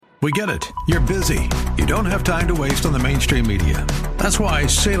We get it. You're busy. You don't have time to waste on the mainstream media. That's why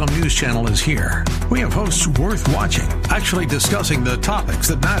Salem News Channel is here. We have hosts worth watching, actually discussing the topics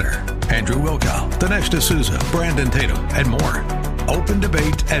that matter. Andrew Wilkow, Dinesh D'Souza, Brandon Tatum, and more. Open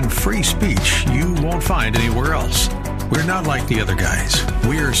debate and free speech you won't find anywhere else. We're not like the other guys.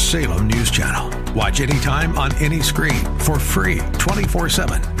 We're Salem News Channel. Watch anytime on any screen for free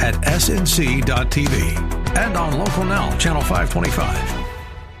 24/7 at snc.tv and on Local Now, Channel 525.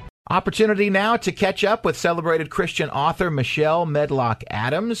 Opportunity now to catch up with celebrated Christian author Michelle Medlock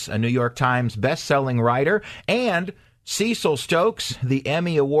Adams, a New York Times best-selling writer, and Cecil Stokes, the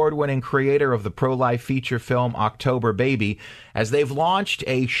Emmy Award-winning creator of the pro-life feature film October Baby, as they've launched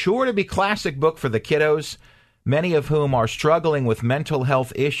a sure-to-be classic book for the kiddos, many of whom are struggling with mental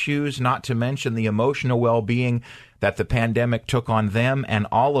health issues, not to mention the emotional well-being that the pandemic took on them and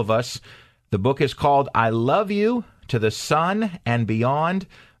all of us. The book is called I Love You, To the Sun and Beyond.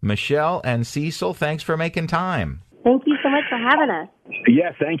 Michelle and Cecil, thanks for making time. Thank you so much for having us.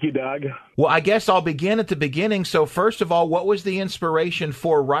 Yes, thank you, Doug. Well, I guess I'll begin at the beginning. So first of all, what was the inspiration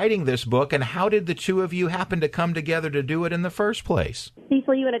for writing this book, and how did the two of you happen to come together to do it in the first place?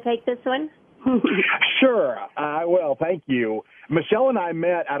 Cecil, you want to take this one? Sure, I will. Thank you. Michelle and I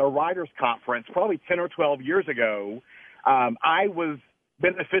met at a writers' conference probably 10 or 12 years ago. I was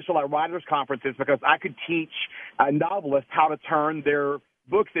beneficial at writers' conferences because I could teach novelists how to turn their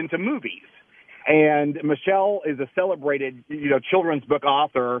books into movies. And Michelle is a celebrated, children's book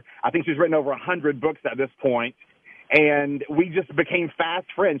author. I think she's written over 100 books at this point. And we just became fast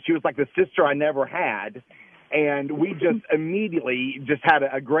friends. She was like the sister I never had. And we just immediately just had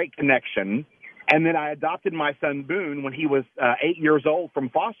a great connection. And then I adopted my son Boone when he was 8 years old from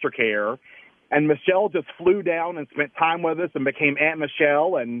foster care. And Michelle just flew down and spent time with us and became Aunt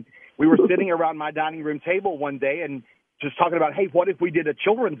Michelle. And we were sitting around my dining room table one day and just talking about, hey, what if we did a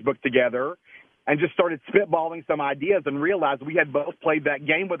children's book together, and just started spitballing some ideas and realized we had both played that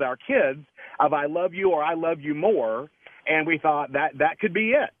game with our kids of I love you or I love you more, and we thought that could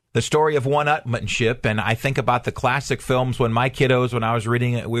be it. The story of one-upmanship, and I think about the classic films when my kiddos, when I was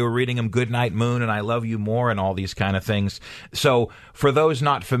reading it, we were reading them Goodnight Moon and I Love You More and all these kind of things. So for those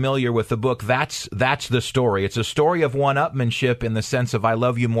not familiar with the book, that's the story. It's a story of one-upmanship in the sense of I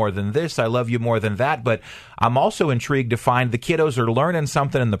love you more than this, I love you more than that, but I'm also intrigued to find the kiddos are learning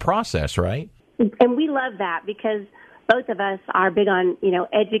something in the process, right? And we love that because both of us are big on,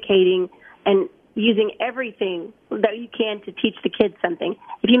 educating and using everything that you can to teach the kids something.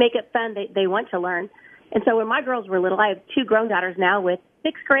 If you make it fun, they want to learn. And so when my girls were little, I have 2 grown daughters now with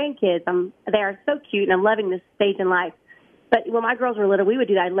 6 grandkids. They are so cute, and I'm loving this stage in life. But when my girls were little, we would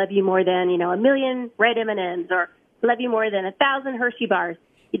do that. I love you more than, 1,000,000 red M&Ms, or love you more than 1,000 Hershey bars.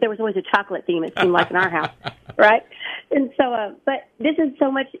 There was always a chocolate theme, it seemed like, in our house, right? And so, but this is so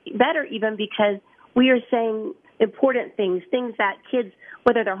much better even because we are saying important things that kids,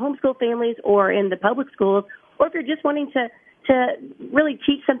 whether they're homeschool families or in the public schools, or if you're just wanting to really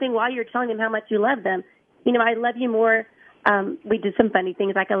teach something while you're telling them how much you love them. I love you more. We did some funny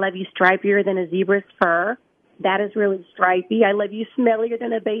things like I love you stripier than a zebra's fur. That is really stripy. I love you smellier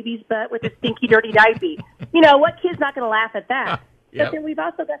than a baby's butt with a stinky, dirty diaper. What kid's not going to laugh at that? Yep. But then we've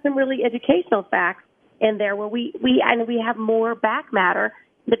also got some really educational facts in there where we have more back matter.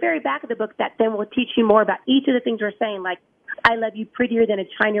 The very back of the book that then will teach you more about each of the things we're saying, like I love you prettier than a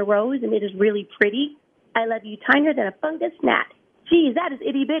China rose, and it is really pretty. I love you tinier than a fungus gnat. Geez, that is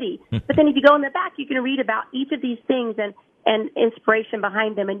itty-bitty. But then if you go in the back, you can read about each of these things and inspiration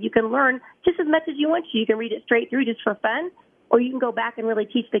behind them, and you can learn just as much as you want to. You can read it straight through just for fun, or you can go back and really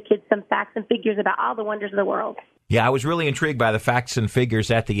teach the kids some facts and figures about all the wonders of the world. Yeah, I was really intrigued by the facts and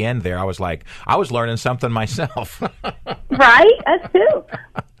figures at the end there. I was like, I was learning something myself. Right? Us too.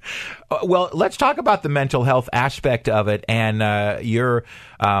 Well, let's talk about the mental health aspect of it and your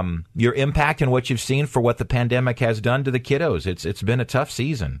impact and what you've seen for what the pandemic has done to the kiddos. It's been a tough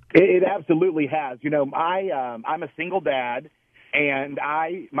season. It absolutely has. I'm a single dad. And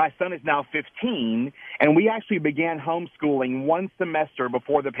my son is now 15, and we actually began homeschooling 1 semester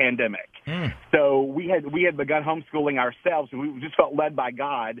before the pandemic. So we had begun homeschooling ourselves, and we just felt led by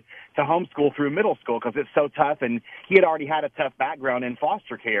God to homeschool through middle school because it's so tough, and he had already had a tough background in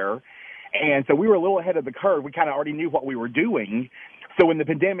foster care. And so we were a little ahead of the curve. We kind of already knew what we were doing. So when the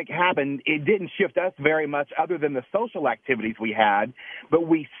pandemic happened, it didn't shift us very much other than the social activities we had, but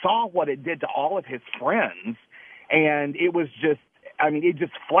we saw what it did to all of his friends. And it was just, it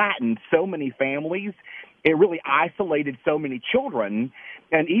just flattened so many families. It really isolated so many children.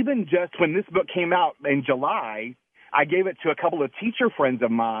 And even just when this book came out in July, I gave it to a couple of teacher friends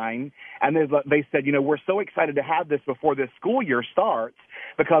of mine, and they said, we're so excited to have this before this school year starts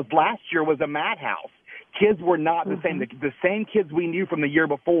because last year was a madhouse. Kids were not the same. The same kids we knew from the year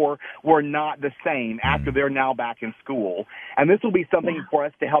before were not the same after they're now back in school. And this will be something for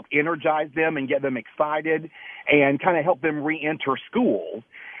us to help energize them and get them excited and kind of help them re-enter school.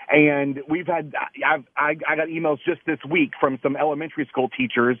 And I got emails just this week from some elementary school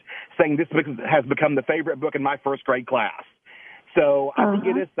teachers saying this book has become the favorite book in my first grade class. So I think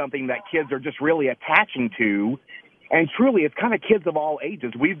it is something that kids are just really attaching to. And truly, it's kind of kids of all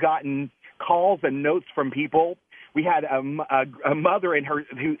ages. We've gotten calls and notes from people. We had a mother in her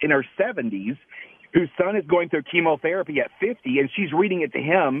 70s whose son is going through chemotherapy at 50, and she's reading it to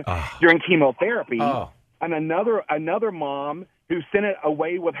him during chemotherapy. And another mom who sent it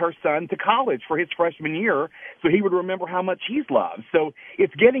away with her son to college for his freshman year so he would remember how much he's loved. So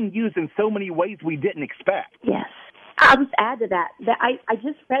it's getting used in so many ways we didn't expect. Yes. I'll just add to that I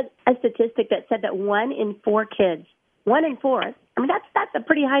just read a statistic that said that 1 in 4 kids, 1 in 4, I mean, that's a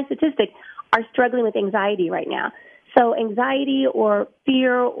pretty high statistic, are struggling with anxiety right now. So anxiety or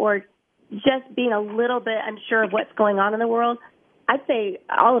fear or just being a little bit unsure of what's going on in the world, I'd say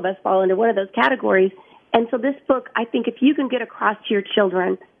all of us fall into one of those categories. And so this book, I think if you can get across to your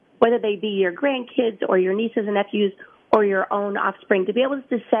children, whether they be your grandkids or your nieces and nephews or your own offspring, to be able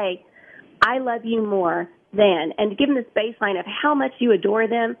to say, I love you more than, and to give them this baseline of how much you adore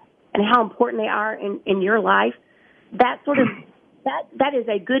them and how important they are in your life, that sort of that is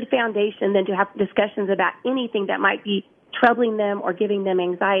a good foundation then to have discussions about anything that might be troubling them or giving them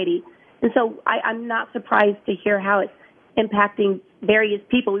anxiety. And so I'm not surprised to hear how it's impacting various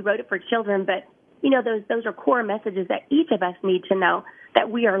people. We wrote it for children, but those are core messages that each of us need to know, that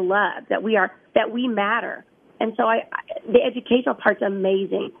we are loved, that we matter. And so the educational part's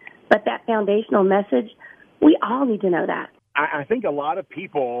amazing, but that foundational message, we all need to know that. I think a lot of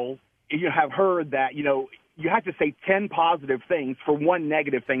people have heard that you have to say 10 positive things for one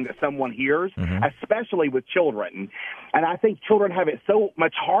negative thing that someone hears, especially with children. And I think children have it so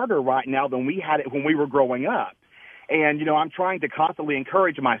much harder right now than we had it when we were growing up. And, I'm trying to constantly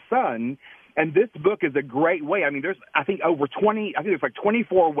encourage my son. And this book is a great way. I mean, there's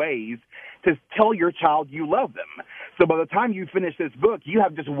 24 ways to tell your child you love them. So by the time you finish this book, you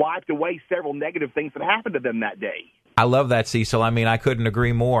have just wiped away several negative things that happened to them that day. I love that, Cecil. I mean, I couldn't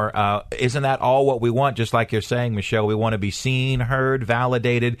agree more. Isn't that all what we want? Just like you're saying, Michelle, we want to be seen, heard,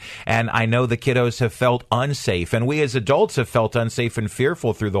 validated. And I know the kiddos have felt unsafe, and we as adults have felt unsafe and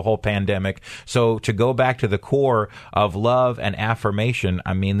fearful through the whole pandemic. So to go back to the core of love and affirmation,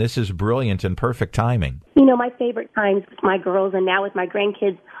 I mean, this is brilliant and perfect timing. My favorite times with my girls and now with my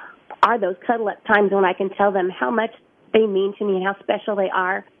grandkids are those cuddle-up times when I can tell them how much they mean to me and how special they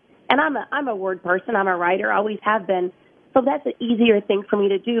are. And I'm a word person. I'm a writer, always have been. So that's an easier thing for me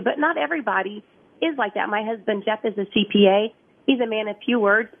to do. But not everybody is like that. My husband, Jeff, is a CPA. He's a man of few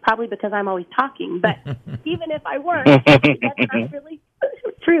words, probably because I'm always talking. But even if I weren't, that's not really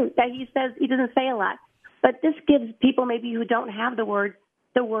true. That he says he doesn't say a lot. But this gives people maybe who don't have the words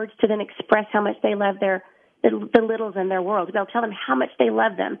to then express how much they love the littles in their world. They'll tell them how much they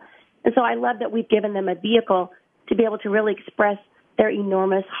love them. And so I love that we've given them a vehicle to be able to really express their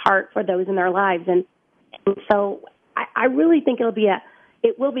enormous heart for those in their lives. And so I really think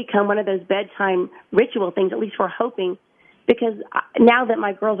it will become one of those bedtime ritual things, at least we're hoping, because now that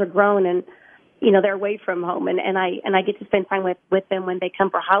my girls are grown and, they're away from home and I get to spend time with them when they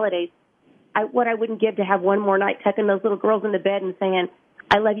come for holidays, what I wouldn't give to have one more night tucking those little girls into bed and saying,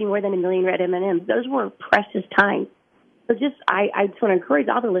 I love you more than a million red M&Ms. Those were precious times. So I just want to encourage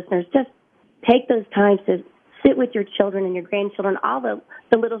all the listeners, just take those times to sit with your children and your grandchildren, all the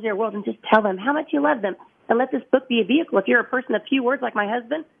littles in your world, and just tell them how much you love them. And let this book be a vehicle. If you're a person of few words like my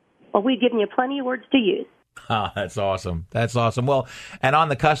husband, well, we've given you plenty of words to use. That's awesome. That's awesome. Well, and on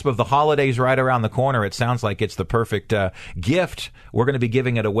the cusp of the holidays right around the corner, it sounds like it's the perfect gift. We're going to be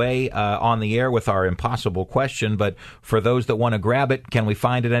giving it away on the air with our impossible question. But for those that want to grab it, can we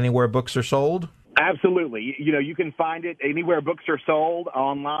find it anywhere books are sold? Absolutely. You can find it anywhere books are sold,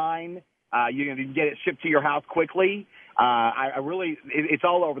 online. You can get it shipped to your house quickly. It's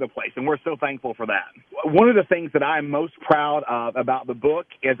all over the place, and we're so thankful for that. One of the things that I'm most proud of about the book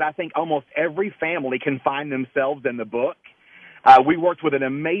is I think almost every family can find themselves in the book. We worked with an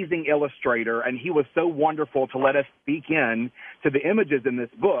amazing illustrator, and he was so wonderful to let us speak in to the images in this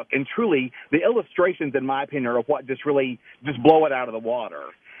book. And truly, the illustrations, in my opinion, are what just blow it out of the water.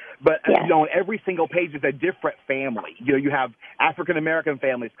 But Yes. on every single page is a different family. You have African American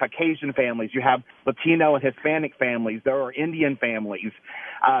families, Caucasian families, you have Latino and Hispanic families, there are Indian families.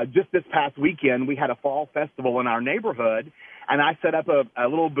 Just this past weekend, we had a fall festival in our neighborhood, and I set up a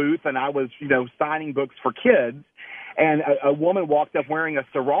little booth, and I was signing books for kids. And a woman walked up wearing a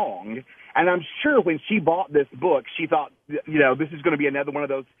sarong. And I'm sure when she bought this book, she thought, this is going to be another one of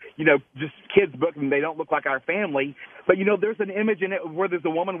those, just kids' books, and they don't look like our family. But, there's an image in it where there's a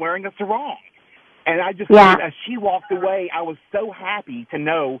woman wearing a sarong. And I just, as she walked away, I was so happy to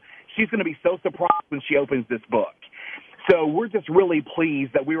know she's going to be so surprised when she opens this book. So we're just really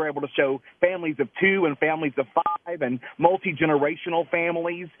pleased that we were able to show families of 2 and families of 5 and multi-generational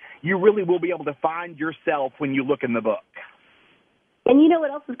families. You really will be able to find yourself when you look in the book. And you know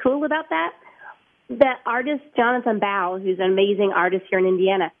what else is cool about that? That artist, Jonathan Bow, who's an amazing artist here in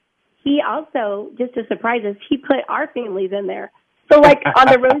Indiana, he also, just to surprise us, he put our families in there. So, like, on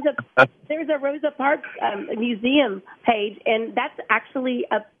the there's a Rosa Parks museum page, and that's actually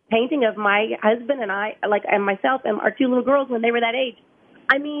a painting of my husband and I, and myself and our 2 little girls when they were that age.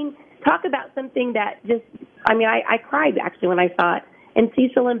 I mean, talk about something that just, I cried actually when I saw it. And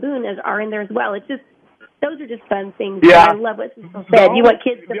Cecil and Boone are in there as well. It's just, those are just fun things. Yeah. I love what Cecil said. You want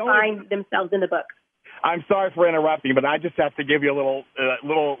kids to find themselves in the book. I'm sorry for interrupting, but I just have to give you a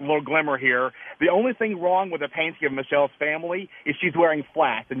little glimmer here. The only thing wrong with a painting of Michelle's family is she's wearing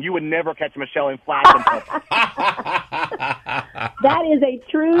flats, and you would never catch Michelle in flats in public. That is a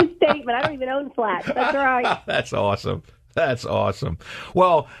true statement. I don't even own flats. That's right. That's awesome. That's awesome.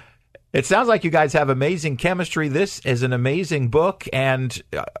 Well, it sounds like you guys have amazing chemistry. This is an amazing book, and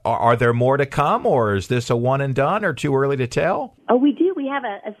are there more to come, or is this a one and done, or too early to tell? Oh, we do. We have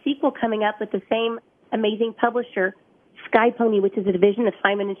a sequel coming up with the same amazing publisher, Sky Pony, which is a division of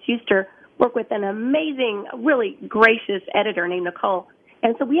Simon & Schuster, work with an amazing, really gracious editor named Nicole.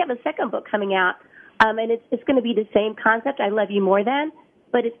 And so we have a second book coming out, and it's going to be the same concept, I Love You More Than,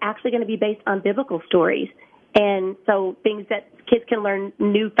 but it's actually going to be based on biblical stories. And so things that kids can learn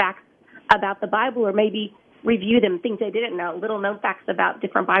new facts about the Bible, or maybe review them, things they didn't know, little known facts about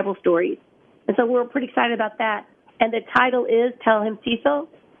different Bible stories. And so we're pretty excited about that. And the title is Tell Him, Cecil.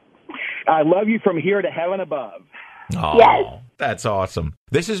 I love you from here to heaven above. Oh, yes. That's awesome.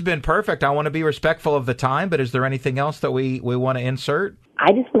 This has been perfect. I want to be respectful of the time, but is there anything else that we want to insert?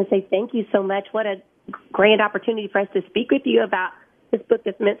 I just want to say thank you so much. What a grand opportunity for us to speak with you about this book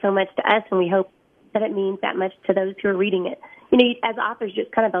that's meant so much to us, and we hope that it means that much to those who are reading it. As authors,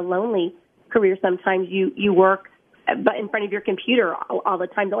 it's kind of a lonely career sometimes. You work but in front of your computer all the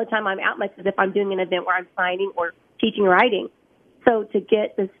time. The only time I'm out much is if I'm doing an event where I'm signing or teaching writing. So to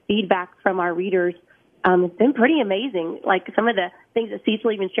get this feedback from our readers, it's been pretty amazing. Like some of the things that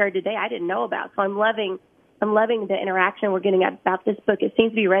Cecil even shared today, I didn't know about. So I'm loving the interaction we're getting about this book. It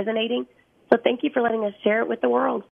seems to be resonating. So thank you for letting us share it with the world.